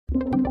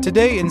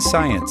Today in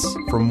Science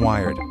from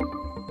Wired.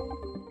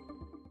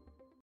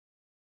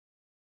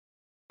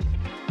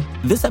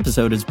 This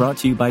episode is brought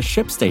to you by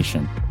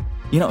ShipStation.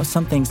 You know,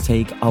 some things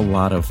take a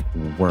lot of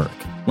work,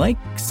 like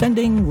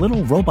sending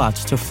little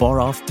robots to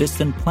far-off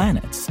distant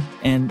planets.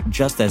 And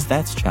just as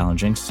that's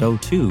challenging, so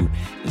too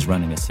is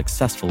running a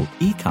successful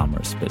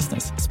e-commerce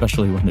business,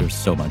 especially when there's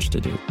so much to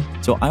do.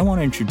 So I want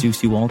to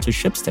introduce you all to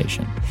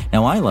ShipStation.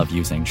 Now, I love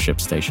using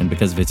ShipStation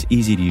because of its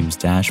easy-to-use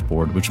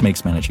dashboard, which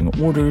makes managing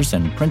orders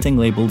and printing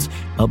labels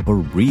a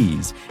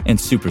breeze and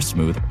super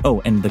smooth.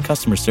 Oh, and the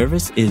customer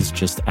service is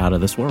just out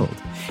of this world.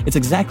 It's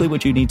exactly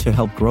what you need to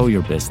help grow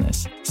your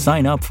business.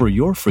 Sign up for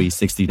your free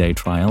 60-day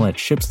trial at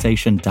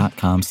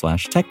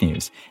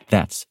shipstation.com/technews.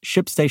 That's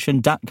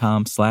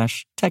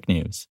shipstation.com/technews.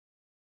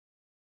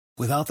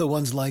 Without the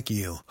ones like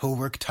you, who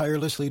work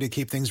tirelessly to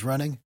keep things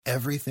running,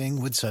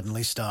 everything would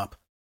suddenly stop.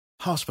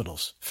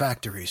 Hospitals,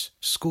 factories,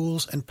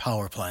 schools, and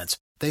power plants,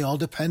 they all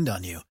depend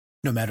on you.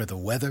 No matter the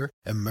weather,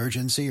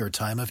 emergency, or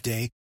time of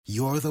day,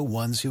 you're the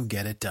ones who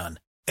get it done.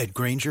 At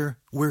Grainger,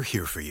 we're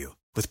here for you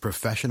with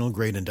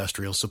professional-grade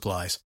industrial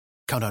supplies.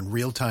 Count on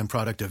real-time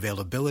product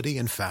availability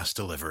and fast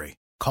delivery.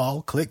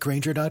 Call, click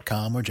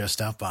Grainger.com, or just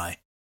stop by.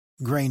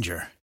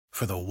 Grainger,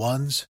 for the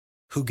ones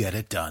who get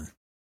it done.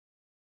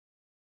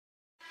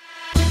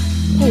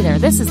 Hey there,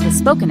 this is the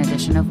spoken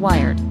edition of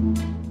Wired.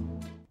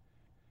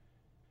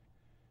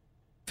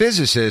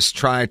 Physicists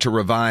try to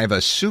revive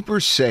a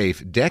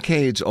super-safe,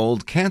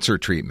 decades-old cancer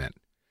treatment.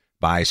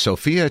 By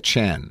Sophia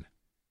Chen.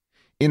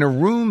 In a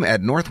room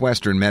at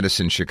Northwestern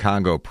Medicine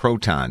Chicago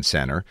Proton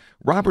Center,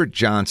 Robert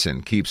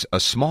Johnson keeps a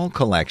small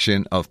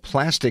collection of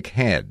plastic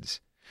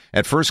heads.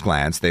 At first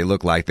glance, they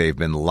look like they've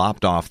been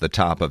lopped off the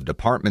top of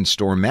department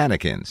store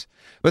mannequins.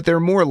 But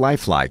they're more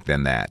lifelike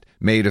than that,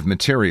 made of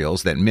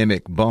materials that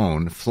mimic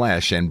bone,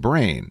 flesh, and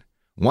brain.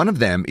 One of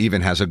them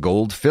even has a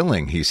gold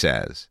filling, he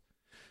says.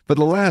 For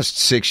the last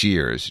 6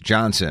 years,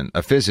 Johnson,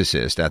 a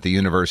physicist at the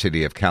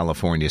University of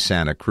California,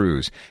 Santa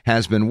Cruz,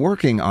 has been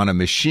working on a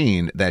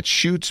machine that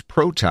shoots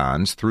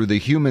protons through the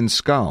human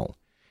skull.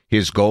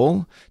 His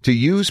goal? To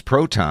use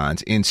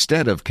protons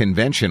instead of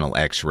conventional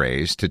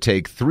X-rays to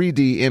take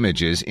 3D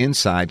images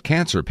inside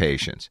cancer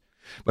patients.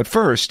 But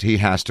first, he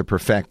has to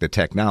perfect the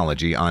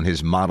technology on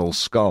his model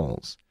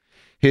skulls.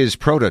 His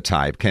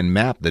prototype can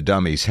map the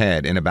dummy's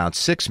head in about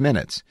 6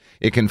 minutes.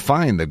 It can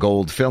find the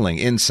gold filling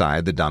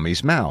inside the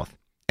dummy's mouth.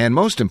 And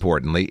most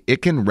importantly,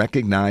 it can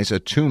recognize a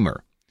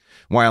tumor.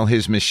 While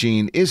his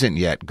machine isn't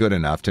yet good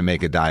enough to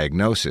make a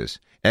diagnosis,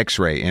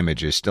 X-ray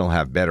images still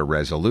have better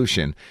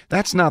resolution,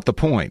 that's not the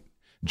point.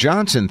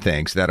 Johnson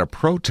thinks that a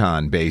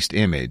proton-based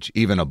image,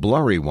 even a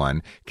blurry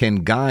one,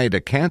 can guide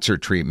a cancer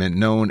treatment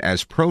known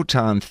as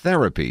proton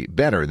therapy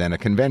better than a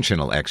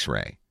conventional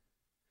X-ray.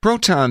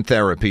 Proton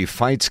therapy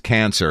fights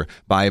cancer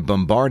by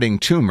bombarding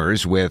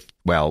tumors with,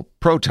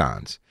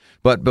 protons.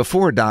 But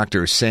before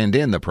doctors send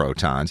in the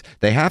protons,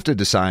 they have to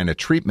design a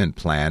treatment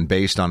plan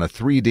based on a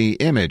 3D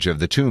image of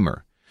the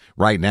tumor.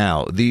 Right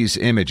now, these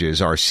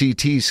images are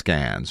CT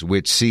scans,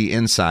 which see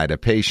inside a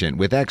patient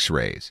with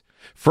X-rays.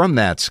 From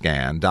that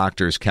scan,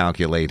 doctors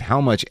calculate how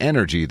much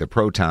energy the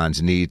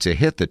protons need to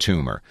hit the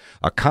tumor,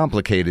 a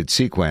complicated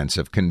sequence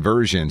of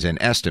conversions and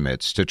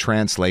estimates to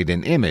translate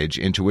an image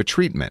into a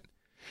treatment.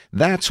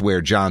 That's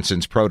where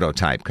Johnson's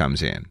prototype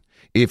comes in.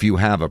 If you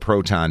have a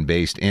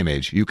proton-based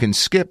image, you can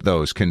skip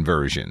those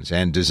conversions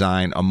and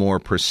design a more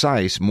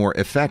precise, more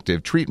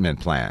effective treatment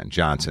plan,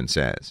 Johnson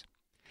says.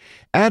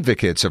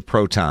 Advocates of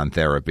proton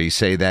therapy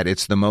say that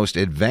it's the most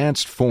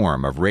advanced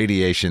form of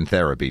radiation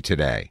therapy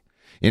today.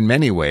 In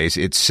many ways,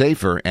 it's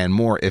safer and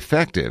more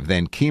effective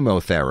than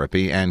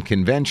chemotherapy and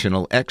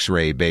conventional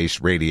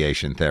X-ray-based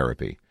radiation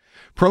therapy.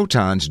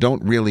 Protons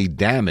don't really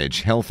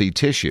damage healthy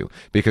tissue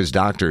because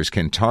doctors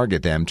can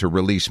target them to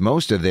release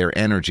most of their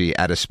energy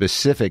at a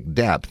specific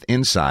depth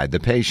inside the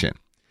patient.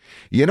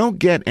 You don't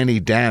get any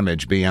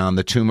damage beyond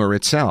the tumor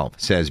itself,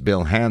 says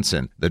Bill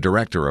Hansen, the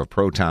director of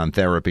proton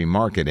therapy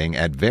marketing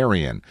at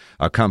Varian,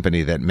 a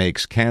company that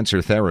makes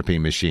cancer therapy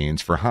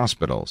machines for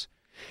hospitals.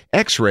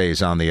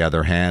 X-rays, on the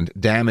other hand,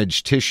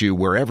 damage tissue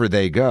wherever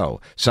they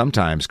go,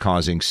 sometimes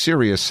causing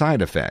serious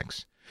side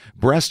effects.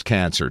 Breast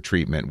cancer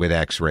treatment with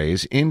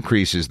X-rays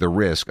increases the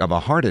risk of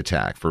a heart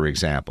attack, for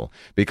example,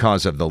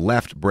 because of the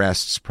left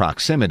breast's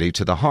proximity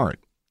to the heart.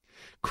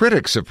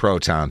 Critics of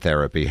proton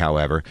therapy,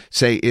 however,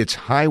 say it's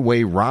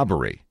highway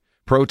robbery.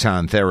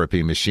 Proton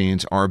therapy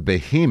machines are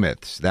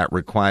behemoths that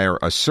require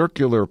a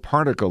circular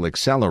particle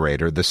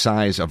accelerator the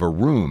size of a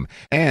room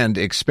and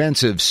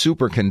expensive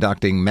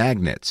superconducting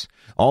magnets.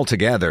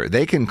 Altogether,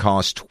 they can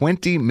cost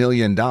 $20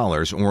 million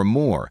or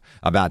more,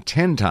 about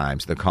 10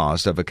 times the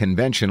cost of a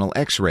conventional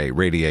X-ray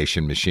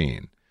radiation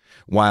machine.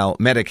 While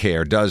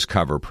Medicare does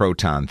cover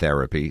proton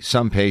therapy,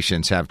 some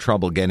patients have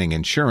trouble getting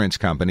insurance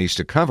companies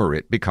to cover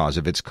it because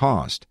of its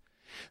cost.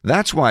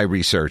 That's why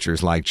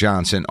researchers like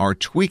Johnson are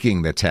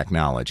tweaking the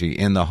technology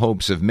in the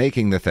hopes of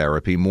making the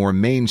therapy more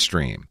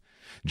mainstream.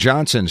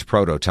 Johnson's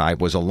prototype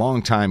was a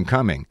long time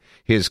coming.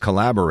 His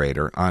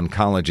collaborator,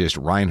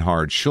 oncologist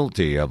Reinhard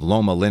Schulte of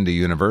Loma Linda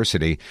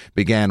University,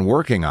 began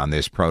working on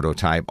this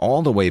prototype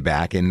all the way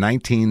back in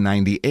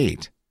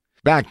 1998.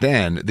 Back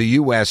then, the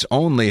U.S.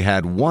 only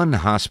had one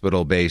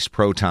hospital-based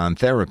proton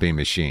therapy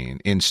machine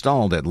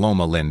installed at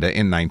Loma Linda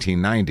in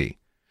 1990.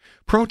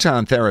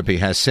 Proton therapy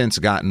has since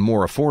gotten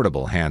more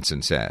affordable,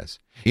 Hansen says.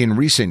 In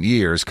recent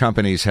years,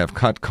 companies have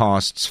cut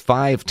costs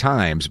 5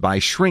 times by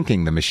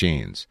shrinking the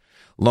machines.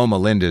 Loma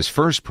Linda's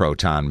first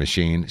proton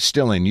machine,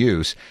 still in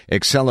use,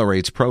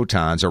 accelerates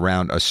protons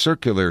around a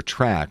circular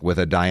track with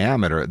a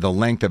diameter the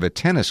length of a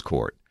tennis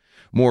court.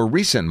 More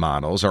recent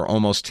models are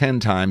almost 10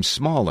 times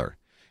smaller.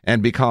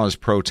 And because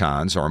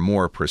protons are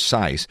more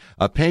precise,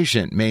 a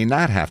patient may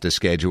not have to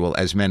schedule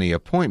as many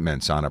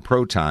appointments on a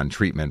proton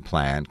treatment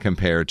plan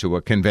compared to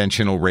a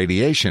conventional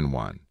radiation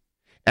one.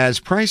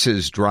 As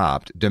prices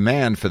dropped,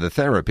 demand for the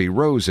therapy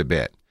rose a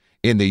bit.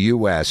 In the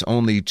U.S.,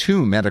 only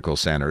 2 medical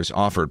centers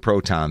offered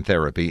proton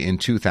therapy in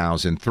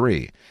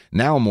 2003.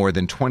 Now more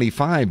than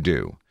 25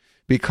 do.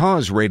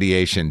 Because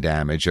radiation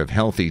damage of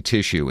healthy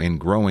tissue in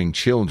growing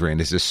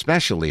children is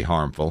especially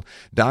harmful,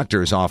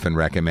 doctors often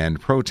recommend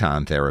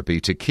proton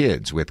therapy to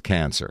kids with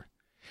cancer.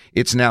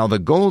 It's now the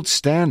gold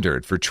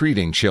standard for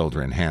treating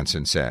children,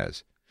 Hansen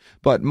says.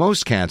 But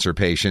most cancer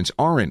patients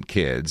aren't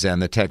kids,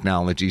 and the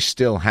technology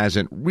still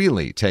hasn't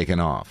really taken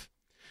off.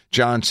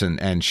 Johnson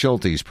and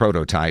Schulte's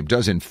prototype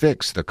doesn't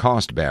fix the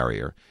cost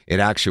barrier. It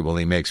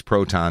actually makes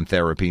proton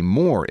therapy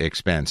more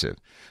expensive.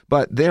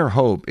 But their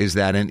hope is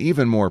that an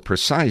even more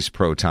precise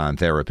proton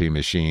therapy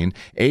machine,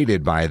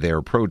 aided by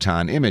their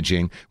proton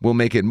imaging, will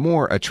make it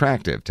more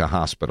attractive to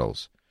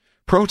hospitals.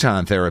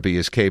 Proton therapy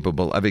is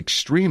capable of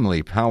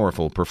extremely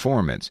powerful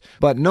performance,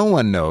 but no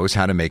one knows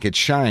how to make it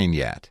shine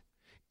yet.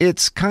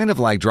 It's kind of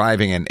like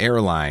driving an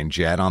airline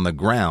jet on the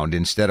ground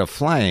instead of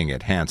flying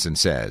it, Hansen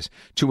says.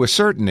 To a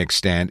certain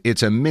extent,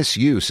 it's a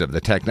misuse of the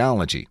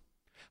technology.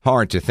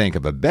 Hard to think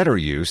of a better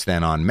use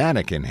than on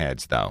mannequin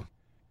heads, though.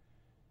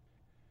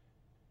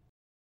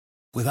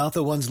 Without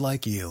the ones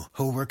like you,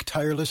 who work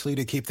tirelessly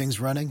to keep things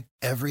running,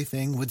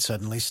 everything would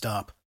suddenly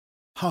stop.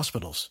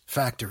 Hospitals,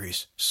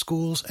 factories,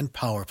 schools, and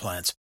power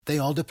plants, they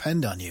all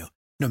depend on you.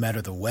 No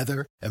matter the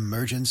weather,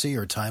 emergency,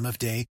 or time of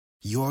day,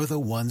 you're the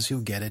ones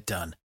who get it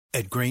done.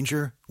 At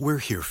Grainger, we're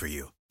here for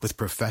you with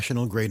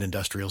professional-grade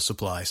industrial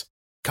supplies.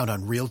 Count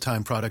on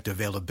real-time product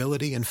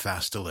availability and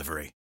fast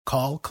delivery.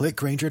 Call, click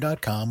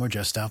Grainger.com, or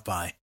just stop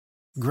by.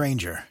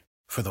 Grainger,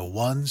 for the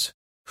ones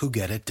who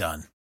get it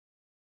done.